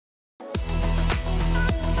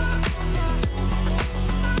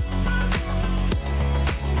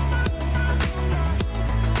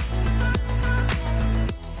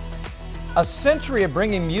A century of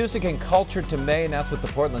bringing music and culture to Maine. That's what the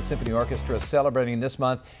Portland Symphony Orchestra is celebrating this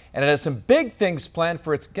month. And it has some big things planned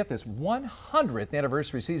for its, get this, 100th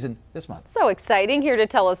anniversary season this month. So exciting. Here to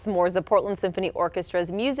tell us more is the Portland Symphony Orchestra's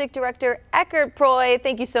music director, Eckart Preu.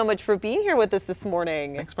 Thank you so much for being here with us this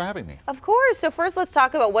morning. Thanks for having me. Of course. So first, let's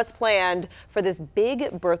talk about what's planned for this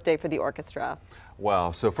big birthday for the orchestra.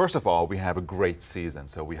 Well, so first of all, we have a great season.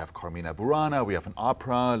 So we have Carmina Burana, we have an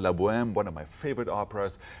opera, La Bohème, one of my favorite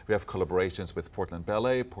operas. We have collaborations with Portland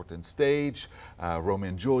Ballet, Portland Stage, Romeo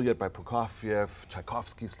and Juliet by Prokofiev,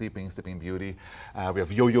 Tchaikovsky, Sleeping Beauty. We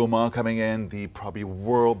have Yo-Yo Ma coming in, the probably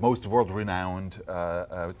most world-renowned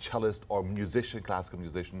cellist or musician, classical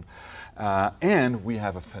musician. And we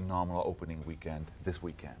have a phenomenal opening weekend this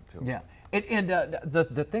weekend, too. Yeah, and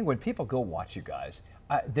the thing, when people go watch you guys,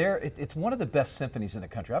 it's one of the best symphonies in the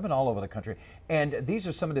country. I've been all over the country, and these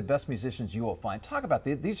are some of the best musicians you will find. Talk about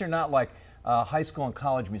these are not like high school and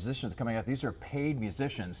college musicians coming out. These are paid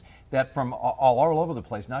musicians that from all over the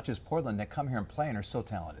place, not just Portland, that come here and play and are so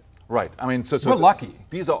talented. Right. I mean, so we're lucky.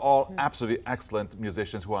 These are all absolutely excellent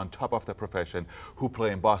musicians who are on top of their profession, who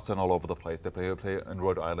play in Boston, all over the place. They play in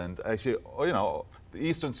Rhode Island. Actually, you know, the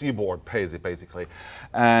Eastern Seaboard pays it basically,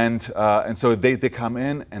 and so they come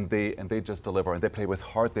in and they just deliver, and they play with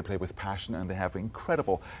heart, they play with passion, and they have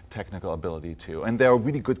incredible technical ability too. And they're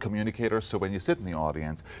really good communicators. So when you sit in the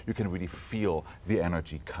audience, you can really feel the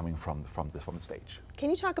energy coming from the stage. Can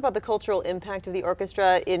you talk about the cultural impact of the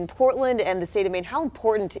orchestra in Portland and the state of Maine? How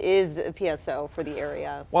important is PSO for the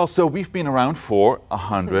area? Well, so we've been around for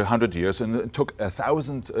 100 years, and it took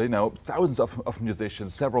thousands of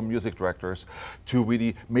musicians, several music directors to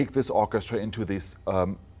really make this orchestra into this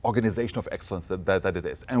organization of excellence that it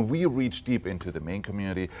is. And we reach deep into the Maine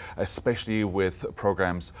community, especially with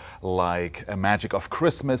programs like Magic of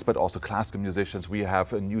Christmas, but also classical musicians. We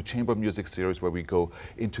have a new chamber music series where we go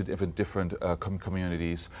into different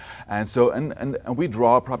communities. And so, and we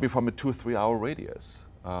draw probably from a 2 or 3 hour radius.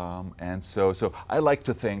 And so I like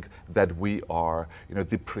to think that we are,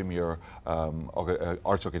 the premier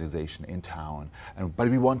arts organization in town, but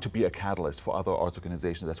we want to be a catalyst for other arts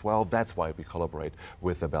organizations as well. That's why we collaborate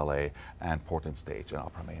with the ballet and Portland Stage and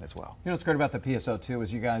Opera Maine as well. What's great about the PSO too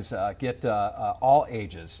is you guys get all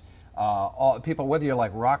ages, all people, whether you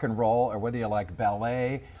like rock and roll or whether you like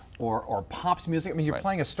ballet or pops music. I mean, you're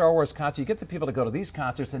playing a Star Wars concert. You get the people to go to these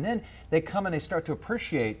concerts, and then they come and they start to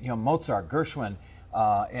appreciate, Mozart, Gershwin,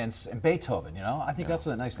 and Beethoven. I think that's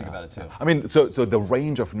the nice thing about it too. I mean, so the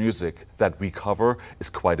range of music that we cover is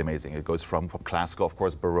quite amazing. It goes from classical, of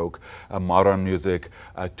course, Baroque, modern music,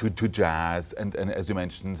 to jazz, and as you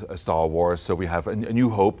mentioned, Star Wars. So we have a New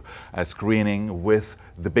Hope screening with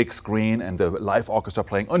the big screen and the live orchestra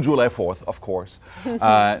playing on July 4th, of course,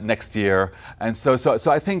 next year. And so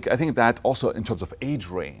I think that also in terms of age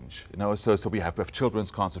range, so we have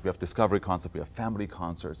children's concerts, we have discovery concerts, we have family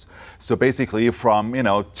concerts. So basically from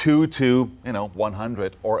 2 to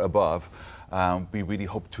 100 or above, we really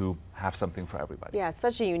hope to have something for everybody. Yeah,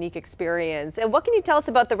 such a unique experience. And what can you tell us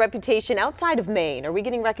about the reputation outside of Maine? Are we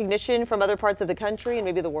getting recognition from other parts of the country and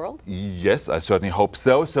maybe the world? Yes, I certainly hope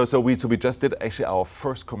so. So we just did actually our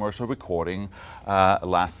first commercial recording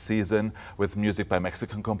last season with music by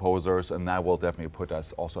Mexican composers, and that will definitely put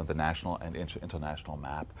us also on the national and international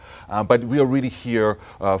map. But we are really here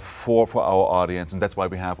for our audience, and that's why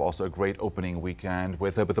we have also a great opening weekend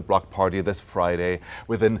with a block party this Friday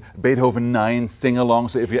with a Beethoven 9 sing-along.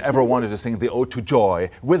 So if you ever wanted to sing the Ode to Joy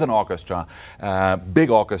with an orchestra, big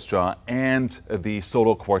orchestra, and the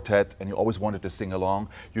solo quartet, and you always wanted to sing along,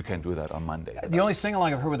 you can do that on Monday. The only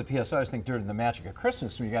sing-along I've heard with the PSO, I think, during the Magic of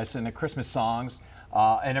Christmas, when you guys sing the Christmas songs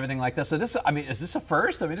and everything like that. So this, I mean, is this a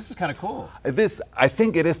first? I mean, this is kind of cool. I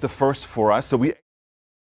think it is the first for us. So we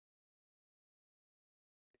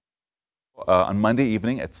on Monday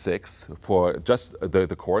evening at 6 for just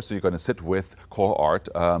the course. So you're going to sit with Choral Art,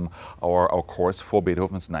 our course for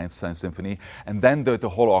Beethoven's Ninth Symphony, and then the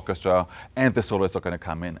whole orchestra and the soloists are going to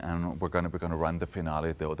come in, and we're going to run the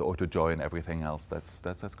finale, the Ode to Joy, and everything else that's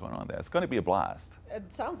going on there. It's going to be a blast.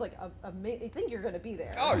 It sounds like I think you're going to be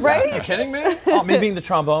there. Oh, right? Are you kidding me? Me being the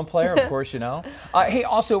trombone player, of course, Hey,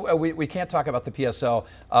 also, we can't talk about the PSO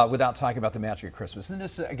without talking about the Magic of Christmas. And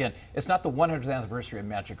this, again, it's not the 100th anniversary of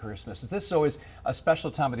Magic of Christmas. This is always a special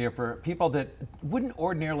time of the year for people that wouldn't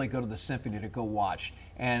ordinarily go to the symphony to go watch.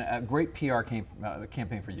 And a great PR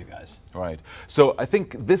campaign for you guys. Right. So I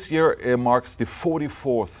think this year marks the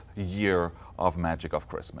 44th year of Magic of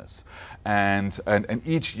Christmas. And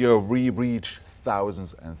each year we reach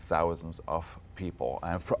thousands and thousands of people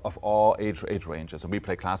and of all age ranges. And we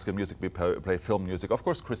play classical music, we play film music, of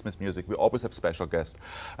course Christmas music. We always have special guests.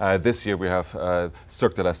 This year we have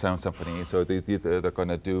Cirque de la Sound Symphony, so they're going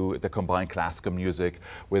to do the combined classical music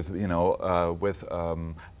with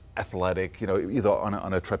athletic, either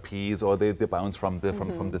on a trapeze or they bounce from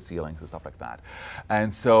the ceilings and stuff like that.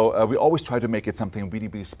 And so we always try to make it something really,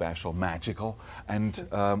 really special, magical. And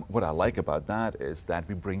what I like about that is that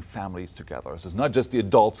we bring families together. So it's not just the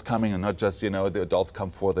adults coming, and not just the adults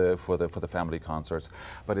come for the family concerts,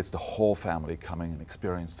 but it's the whole family coming and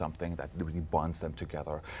experience something that really bonds them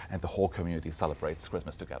together, and the whole community celebrates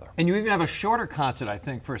Christmas together. And you even have a shorter concert, I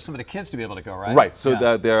think, for some of the kids to be able to go, right? Right. So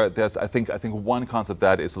there's I think one concert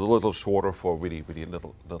that is a little shorter for really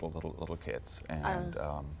little kids, and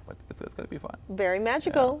but it's going to be fun. Very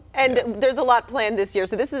magical. Yeah. And there's a lot planned this year,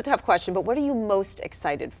 so this is a tough question, but what are you most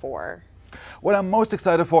excited for? What I'm most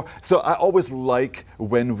excited for, so I always like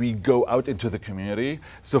when we go out into the community.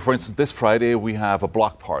 So for instance, this Friday we have a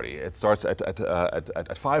block party. It starts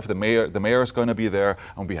at 5. The mayor is going to be there,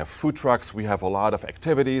 and we have food trucks. We have a lot of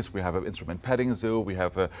activities. We have an instrument petting zoo. We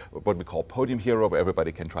have what we call Podium Hero, where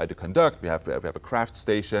everybody can try to conduct. We have a craft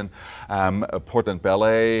station, a Portland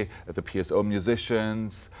Ballet, the PSO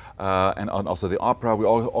musicians, and also the opera. We're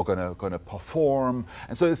all going to perform,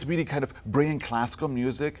 and so it's really kind of bringing classical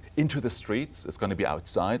music into the streets. It's going to be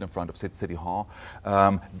outside in front of City Hall.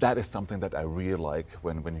 That is something that I really like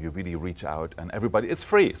when you really reach out, and everybody, it's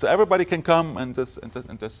free, so everybody can come and just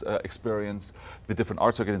experience the different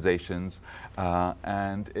arts organizations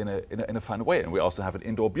and in a fun way. And we also have an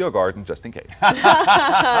indoor beer garden just in case.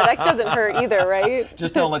 That doesn't hurt either, right?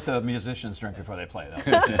 Just don't let the musicians drink before they play,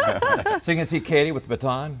 though. So you can see Katie with the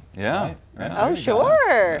baton. Yeah. Right? Yeah. Oh,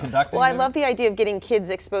 sure. Conducting well, I them. love the idea of getting kids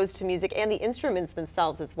exposed to music and the instruments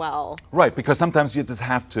themselves as well. Right, because sometimes you just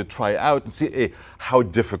have to try out and see how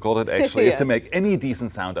difficult it actually is to make any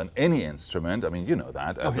decent sound on any instrument. I mean, you know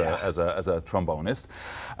that as a trombonist,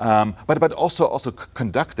 but also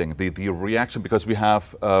conducting the reaction, because we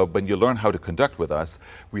have when you learn how to conduct with us,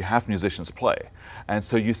 we have musicians play, and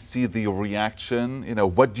so you see the reaction.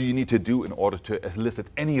 What do you need to do in order to elicit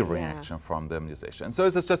any reaction from the musician? So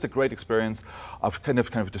it's just a great experience of kind of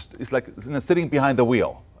just, it's like sitting behind the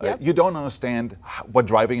wheel. Yep. You don't understand what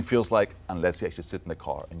driving feels like unless you actually sit in the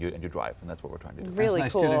car and you drive, and that's what we're trying to do. Really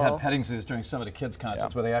nice cool. too. They have petting zoos during some of the kids'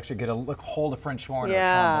 concerts where they actually get a hold of French horn or a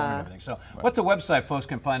Yeah. trombone and everything. So what's a website folks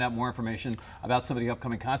can find out more information about some of the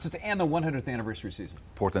upcoming concerts and the 100th anniversary season?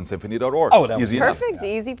 PortlandSymphony.org. Oh, that was easy easy. enough. Perfect,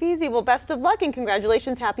 easy peasy. Well, best of luck and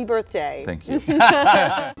congratulations. Happy birthday. Thank you.